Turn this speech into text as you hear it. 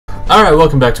Alright,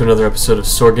 welcome back to another episode of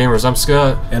SORGamers. I'm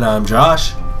Scott. And I'm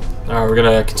Josh. Alright, we're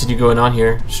gonna continue going on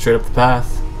here, straight up the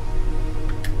path.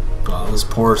 Oh, this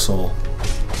poor soul.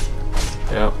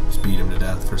 Yep. Just beat him to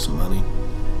death for some money.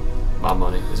 My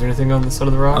money. Is there anything on the side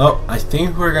of the rock? Oh, I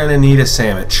think we're gonna need a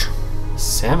sandwich.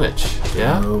 Sandwich?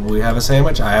 Yeah? We have a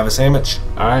sandwich? I have a sandwich.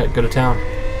 Alright, go to town.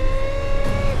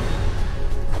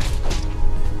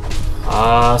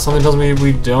 Something tells me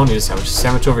we don't need a sandwich.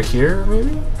 Sandwich over here,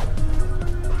 maybe?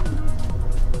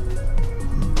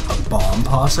 A bomb,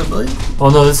 possibly? Oh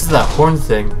no, this is that horn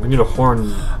thing. We need a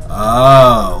horn.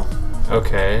 Oh.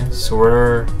 Okay, so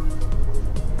we're...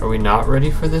 Are we not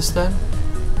ready for this then?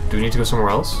 Do we need to go somewhere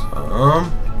else?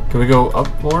 Can we go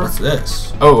up more? What's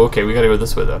this? Oh, okay, we gotta go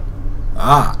this way though.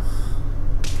 Ah.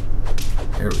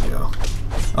 Here we go.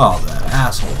 Oh, that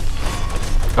asshole.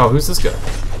 Oh, who's this guy?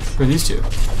 Who are these two?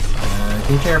 I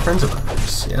think they're friends of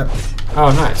ours. Yep.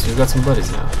 Oh, nice. We've got some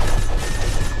buddies now.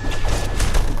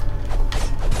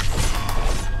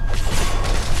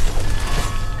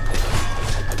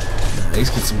 Nice.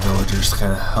 Get some villagers to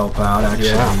kind of help out, actually.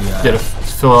 Yeah. Get to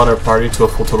fill out our party to a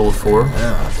full total of 4.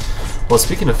 Yeah. Well,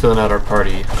 speaking of filling out our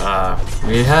party,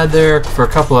 we had there for a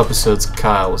couple episodes.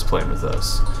 Kyle was playing with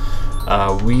us.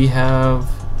 We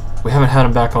haven't had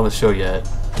him back on the show yet.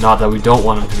 Not that we don't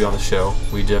want him to be on the show.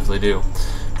 We definitely do.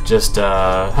 Just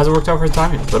hasn't worked out for his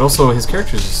timing. But also his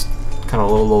character's just kind of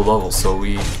a little low level, so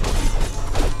we,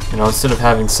 instead of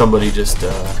having somebody just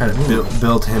kind of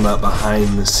built him up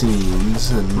behind the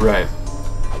scenes and right.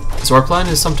 So our plan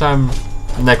is sometime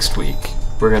next week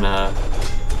we're gonna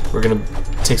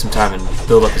take some time and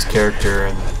build up his character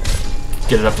and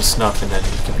get it up to snuff, and then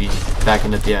he can be back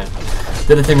in at the end.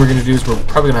 The other thing we're gonna do is we're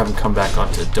probably gonna have him come back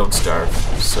onto Don't Starve.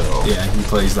 So yeah, he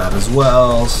plays that as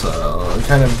well. So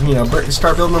kind of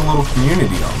start building a little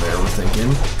community on there. We're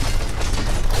thinking.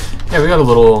 Yeah, we got a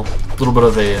little bit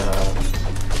of a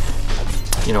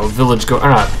village or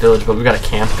not village, but we got a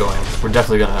camp going. We're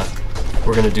definitely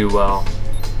gonna do well.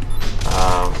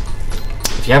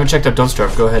 If you haven't checked out Don't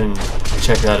Starve, go ahead and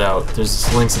check that out.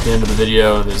 There's links at the end of the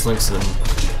video, and there's links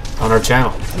on our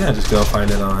channel. Yeah, just go find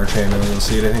it on our channel. You'll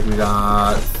see it. I think we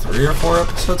got 3 or 4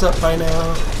 episodes up by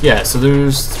now. Yeah, so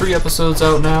there's 3 episodes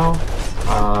out now,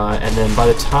 and then by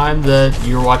the time that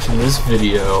you're watching this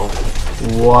video,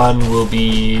 1 will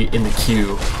be in the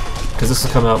queue, because this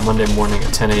will come out Monday morning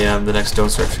at 10 a.m. The next Don't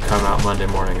Starve should come out Monday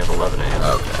morning at 11 a.m.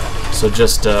 Okay. So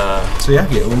just so yeah,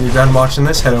 when you're done watching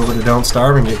this, head over to Don't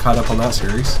Starve and get caught up on that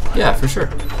series. Yeah, for sure.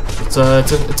 It's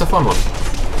a fun one.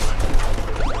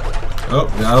 Oh,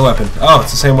 got a weapon. Oh,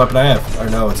 it's the same weapon I have. Or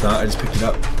no, it's not. I just picked it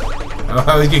up.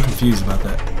 I always get confused about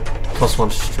that. +1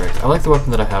 strength. I like the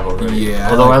weapon that I have already. Yeah.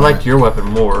 Although I like your weapon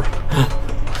more.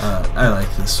 I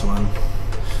like this one.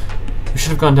 We should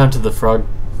have gone down to the frog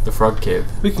cave.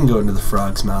 We can go into the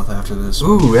frog's mouth after this.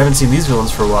 Ooh, we haven't seen these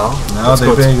villains for a while. No,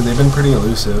 they've been pretty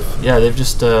elusive. Yeah, they've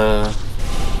just I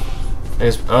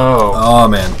guess. Oh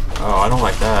man. Oh, I don't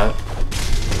like that.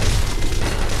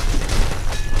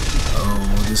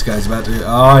 This guy's about to...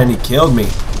 Oh, and he killed me.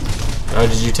 Oh,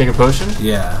 did you take a potion?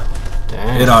 Yeah.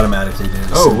 Dang. It automatically did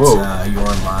since you're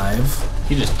live.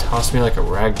 He just tossed me like a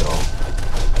rag doll.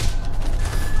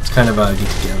 It's kind of a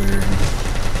get-together.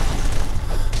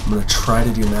 I'm going to try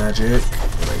to do magic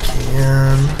if I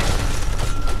can.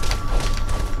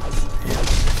 Yeah. I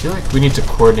feel like we need to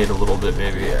coordinate a little bit,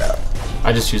 maybe. Yeah.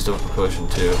 I just used a potion,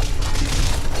 too.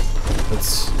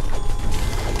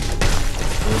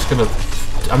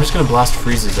 I'm just gonna blast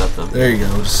freezes at them. There you go,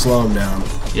 just slow them down.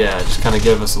 Yeah, just kind of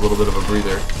give us a little bit of a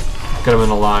breather. Get them in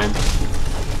a line.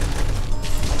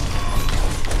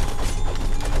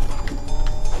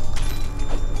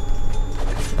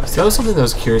 See, that was something that I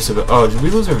was curious about. Oh, did we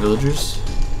lose our villagers?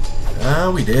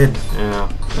 We did. Yeah,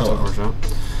 that's unfortunate.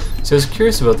 So I was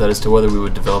curious about that as to whether we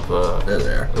would develop a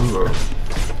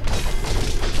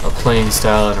playing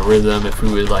style and a rhythm, if we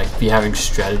would be having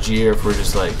strategy, or if we're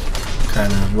just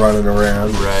kind of running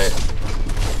around, right,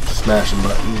 smashing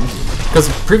buttons. Because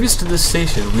previous to this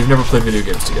station, we've never played video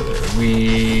games together.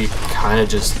 We kind of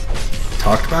just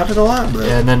talked about it a lot, but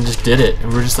and then just did it,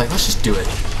 and we're just like, let's just do it.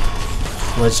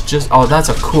 Let's just. Oh, that's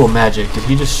a cool magic. Did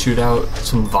he just shoot out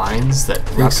some vines that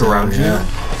wrapped around you? Yeah.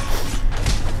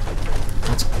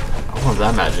 I want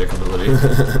that magic ability.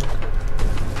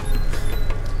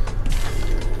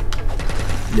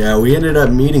 Yeah, we ended up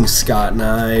meeting Scott and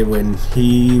I when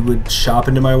he would shop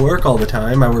into my work all the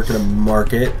time. I work at a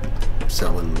market,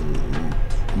 selling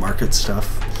market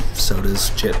stuff, sodas,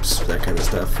 chips, that kind of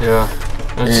stuff. Yeah.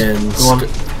 And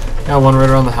one right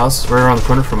around the house, right around the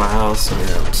corner from my house.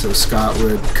 Yeah, so Scott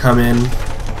would come in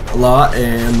a lot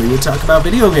and we would talk about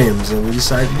video games, and we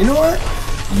decided, you know what?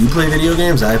 You play video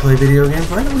games, I play video games.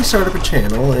 Why don't we start up a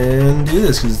channel and do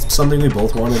this? Because it's something we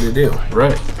both wanted to do.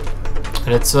 Right.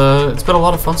 And it's been a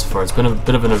lot of fun so far. It's been a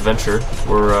bit of an adventure.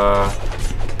 We're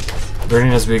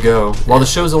learning as we go. While the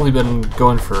show's only been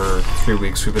going for 3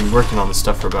 weeks, we've been working on this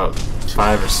stuff for about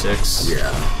 5 or 6. Yeah,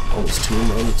 almost 2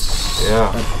 months.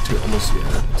 Yeah. Almost,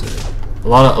 yeah. That's it. A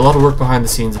lot of work behind the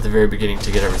scenes at the very beginning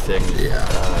to get everything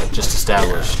just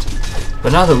established. Yeah.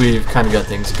 But now that we've kind of got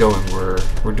things going,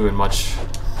 we're doing much.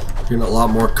 Getting a lot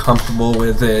more comfortable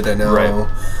with it. I know. Right.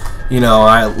 You know,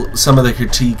 some of the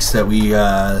critiques that we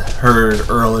heard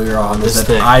earlier on is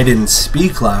that I didn't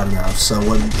speak loud enough. So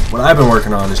what I've been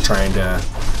working on is trying to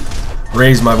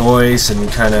raise my voice and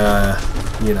kind of,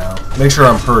 you know, make sure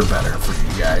I'm heard better for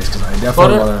you guys, because I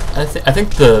definitely want to. I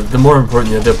think the more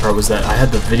important, the other part was that I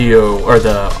had the video or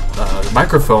the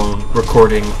microphone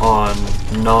recording on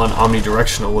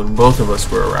non-omnidirectional when both of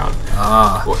us were around.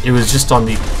 Well, it was just on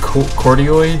the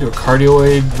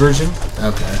cardioid version.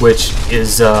 Okay. Which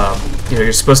is you know,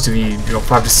 you're supposed to be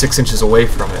 5 to 6 inches away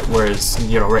from it, whereas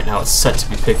right now it's set to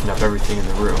be picking up everything in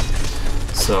the room.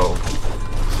 So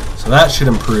that should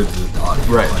improve the audio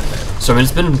quite a bit. So I mean,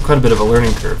 it's been quite a bit of a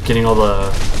learning curve getting all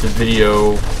the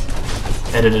video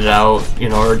edited out,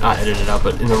 or not edited out,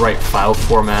 but in the right file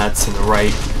formats and the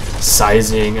right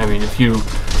sizing. I mean, if you've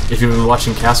been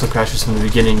watching Castle Crashers from the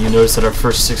beginning, you notice that our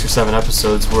first 6 or 7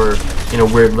 episodes were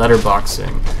weird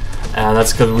letterboxing, and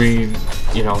that's because we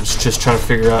just trying to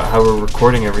figure out how we're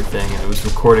recording everything, and it was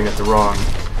recording at the wrong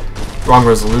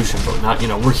resolution. But not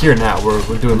we're here now.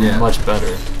 We're doing much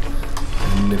better.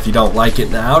 And if you don't like it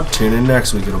now, tune in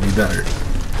next week. It'll be better.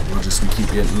 We'll just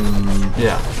keep getting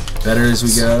better as we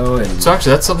go. And so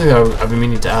actually, that's something that I've been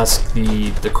meaning to ask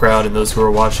the crowd and those who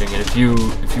are watching. And if you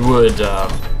would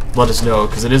let us know,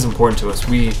 because it is important to us.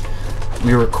 We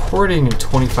are recording in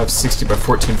 2560 by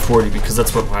 1440 because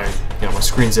that's what my my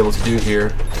screen's able to do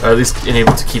here, or at least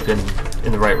able to keep in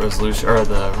the right resolution or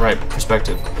the right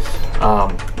perspective.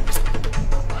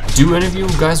 Do any of you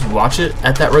guys watch it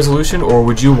at that resolution, or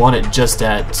would you want it just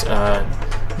at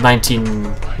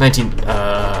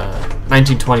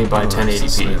 1920 by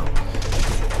 1080p?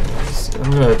 I'm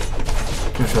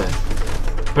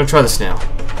gonna try this now.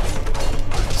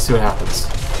 See what happens.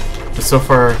 But so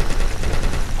far,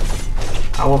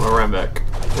 I want my RAM back.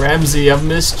 Ramsey, I've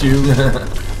missed you.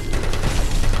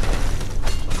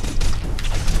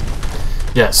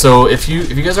 Yeah, so if you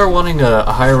guys are wanting a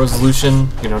higher resolution,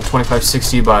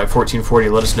 2560 by 1440,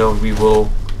 let us know and we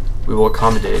will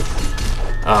accommodate.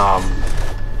 I'm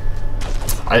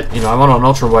on an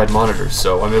ultra wide monitor,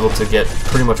 so I'm able to get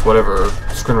pretty much whatever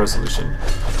screen resolution.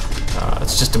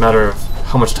 It's just a matter of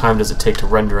how much time does it take to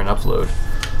render and upload.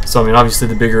 So I mean, obviously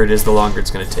the bigger it is, the longer it's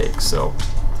going to take. So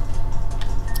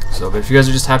but if you guys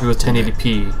are just happy with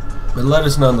 1080p. But let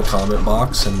us know in the comment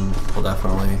box, and we'll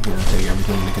definitely, take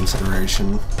everything into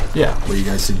consideration. Yeah. What you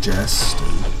guys suggest.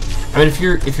 I mean, if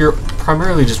you're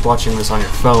primarily just watching this on your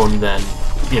phone, then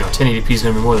 1080p is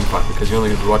going to be more than fine because you're only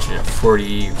going to be watching it at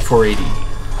 480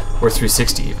 or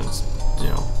 360 even.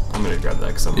 I'm going to grab that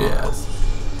because I'm out of health,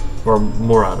 or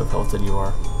more out of health than you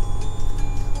are.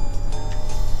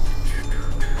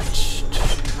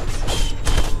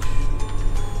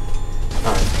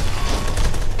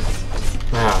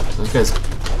 Wow, those guys,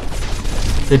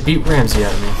 they beat Ramsey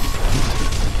out of me.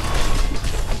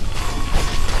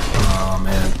 Oh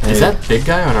man. Hey. Is that big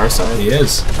guy on our side? He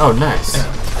is. Oh, nice.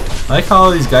 Yeah. I like how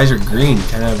all these guys are green.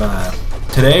 Kind of,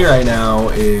 today right now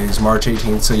is March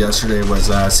 18th, so yesterday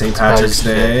was St. Patrick's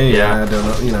Day. Yeah. I don't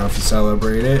know, if you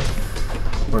celebrate it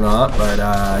or not,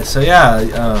 but, so yeah,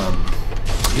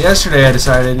 yesterday I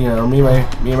decided, me and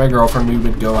my girlfriend, we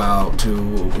would go out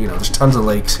to, there's tons of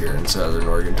lakes here in Southern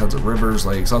Oregon, tons of rivers,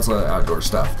 lakes, lots of outdoor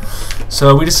stuff.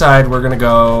 So we decided we're going to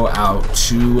go out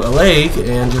to a lake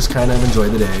and just kind of enjoy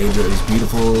the day. It was a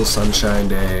beautiful sunshine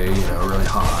day, really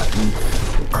hot. And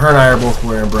her and I are both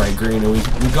wearing bright green, and we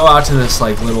go out to this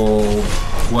little,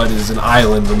 what is an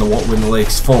island when the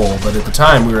lake's full, but at the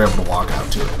time we were able to walk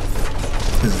out to it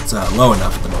because it's low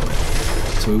enough at the moment.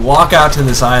 So we walk out to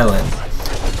this island.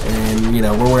 And,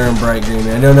 we're wearing bright green.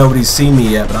 I know nobody's seen me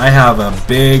yet, but I have a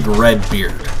big red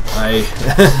beard.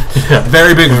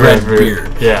 Very big red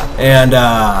beard. Yeah. And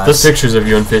those pictures of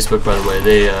you on Facebook, by the way,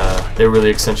 they really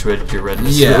accentuated your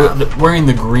redness. Yeah. Wearing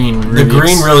the green.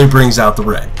 Really really brings out the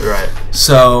red. Right.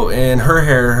 So, and her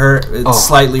hair, it's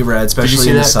slightly red, especially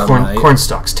in the sunlight. Corn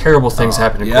stalks. Terrible things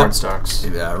happen in corn stalks.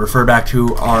 Yeah. Refer back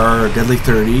to our Deadly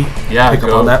 30. Yeah. Pick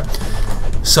up on that.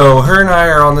 So her and I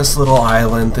are on this little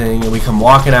island thing, and we come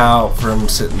walking out from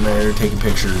sitting there taking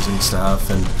pictures and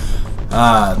stuff, and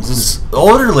This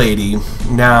older lady.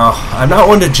 Now, I'm not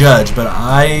one to judge, but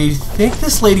I think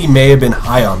this lady may have been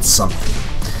high on something.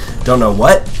 Don't know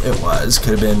what it was.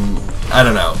 Could have been, I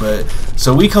don't know. But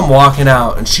so we come walking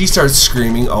out, and she starts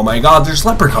screaming, "Oh my God, there's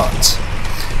leprechauns!"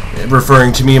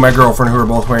 Referring to me and my girlfriend, who are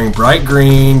both wearing bright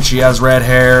green. She has red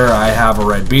hair. I have a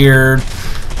red beard.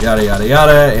 Yada yada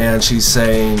yada. And she's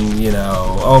saying, you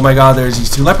know, "Oh my God, there's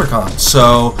these 2 leprechauns."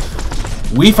 So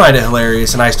we find it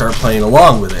hilarious, and I start playing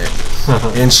along with it.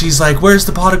 And she's like, "Where's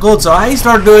the pot of gold?" So I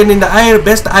start doing in the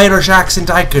best Irish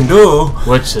accent I can do.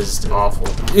 Which is awful.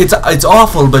 It's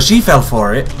awful, but she fell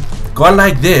for it. Going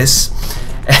like this.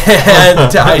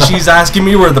 And she's asking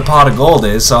me where the pot of gold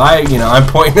is. So I'm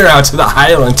pointing her out to the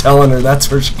island, telling her that's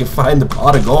where she can find the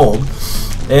pot of gold.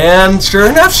 And sure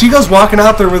enough, she goes walking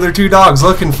out there with her 2 dogs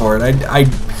looking for it. I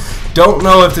don't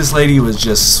know if this lady was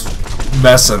just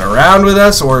messing around with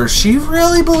us, or she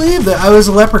really believed that I was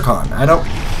a leprechaun. I don't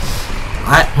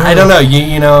know.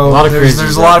 You know,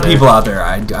 there's a lot of people out there.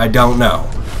 I don't know,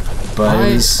 but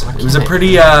it was a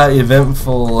pretty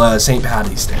eventful St.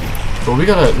 Patty's Day. Well, we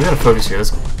gotta focus here.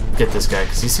 Let's get this guy,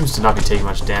 because he seems to not be taking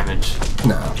much damage.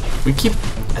 No,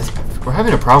 we're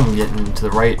having a problem getting into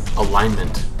the right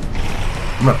alignment.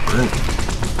 I'm not burning.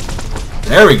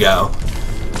 There we go.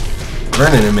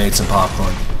 Burning and made some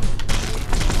popcorn.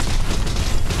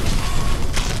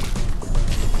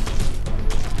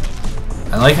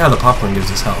 I like how the popcorn gives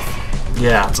us health.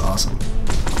 Yeah. That's awesome.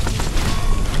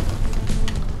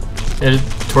 It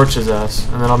torches us,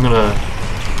 and then I'm gonna...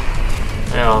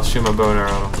 Yeah, I'll shoot my bow and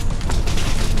arrow.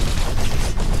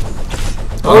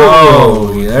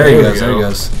 Oh, yeah, there he goes. There he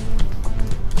goes.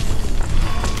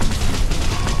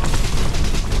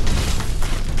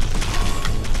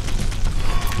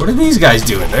 What are these guys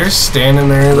doing? They're standing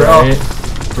there. Right.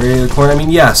 The corn. I mean,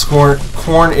 yes,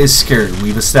 corn is scary.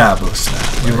 We've established that.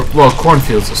 Right? Well,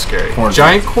 cornfields are scary.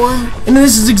 Giant corn? And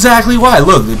this is exactly why.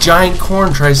 Look, the giant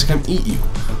corn tries to come eat you.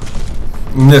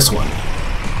 And this one.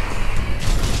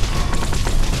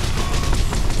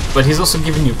 But he's also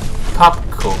giving you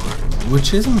popcorn.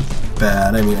 Which isn't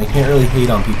bad. I mean, I can't really hate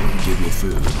on people who give me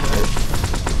food. But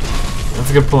that's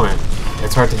a good point.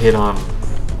 It's hard to hate on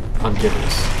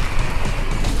givers.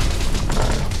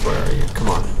 Alright, where are you? Come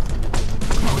on.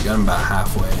 Oh, we got him about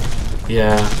halfway.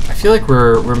 Yeah, I feel like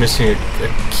we're missing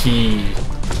a key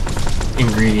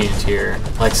ingredient here,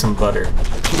 like some butter.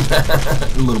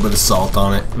 A little bit of salt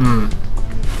on it.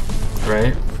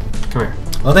 Right? Come here.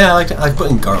 Well, I like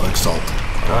putting garlic salt.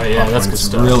 Oh yeah, that's good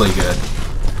stuff. Really good.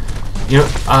 You know,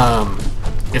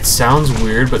 it sounds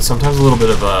weird, but sometimes a little bit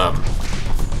of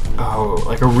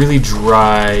like a really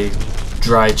dry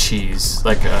cheese,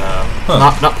 like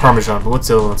not Parmesan, but what's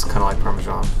the other one that's kind of like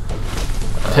Parmesan?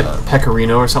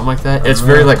 Pecorino or something like that. It's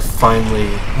very like finely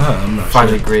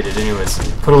grated. Anyways,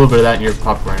 put a little bit of that in your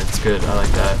popcorn. It's good. I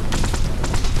like that.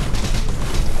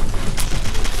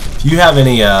 If you have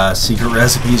any secret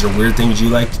recipes or weird things you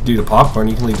like to do to popcorn,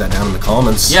 you can leave that down in the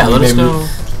comments. Yeah, let us know.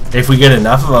 If we get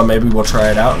enough of them, maybe we'll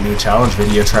try it out and do a challenge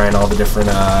video trying all the different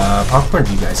popcorn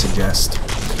you guys suggest.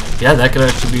 Yeah, that could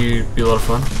actually be a lot of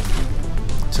fun.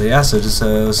 So yeah, so just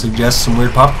suggest some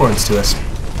weird popcorns to us.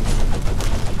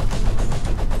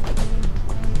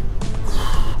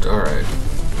 Alright.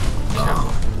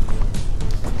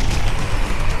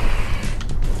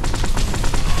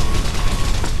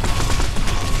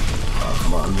 Oh,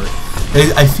 come on.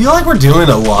 I feel like we're doing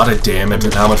a lot of damage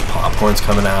with how much popcorn's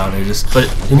coming out. And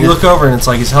you look over and it's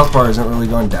like his health bar isn't really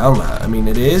going down that. I mean,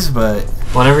 it is, but...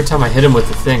 Well, and every time I hit him with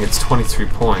the thing, it's 23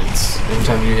 points. Every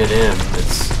time you hit him,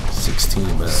 it's...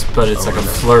 16, but it's like a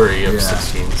flurry of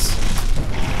 16s.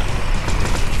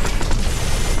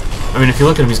 I mean, if you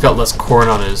look at him, he's got less corn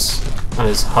on his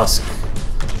husk.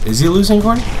 Is he losing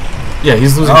corn? Yeah,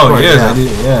 he's losing corn. Oh, he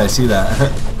is. I see that.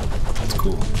 That's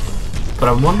cool. But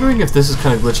I'm wondering if this is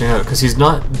kind of glitching out, because he's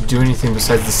not doing anything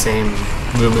besides the same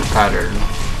movement pattern.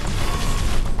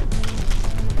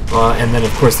 Well, and then,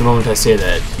 of course, the moment I say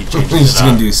that, he changes He's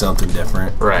going to do something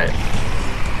different. Right.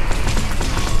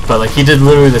 But, like, he did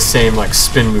literally the same, like,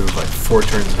 spin move, like, 4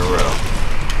 turns in a row.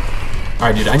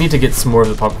 Alright, dude, I need to get some more of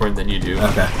the popcorn than you do.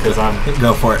 Okay. Because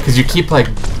Go for it. Because you keep, like,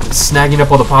 snagging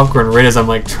up all the popcorn right as I'm,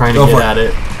 like, trying to get at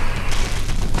it.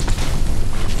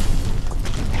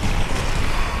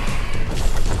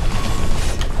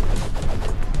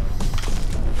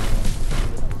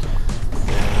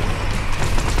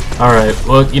 Alright,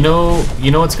 well, you know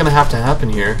what's going to happen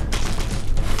here.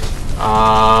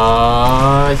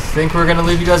 I think we're going to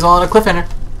leave you guys all on a cliffhanger.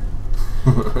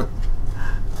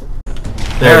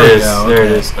 There it is. Okay. There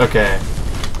it is. Okay.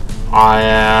 I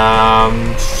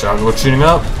am shooting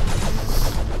up.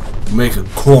 make a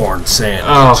corn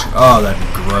sandwich. Oh, that'd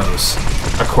be gross.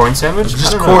 A corn sandwich?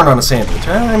 Just corn on a sandwich.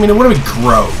 I mean, it wouldn't be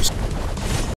gross.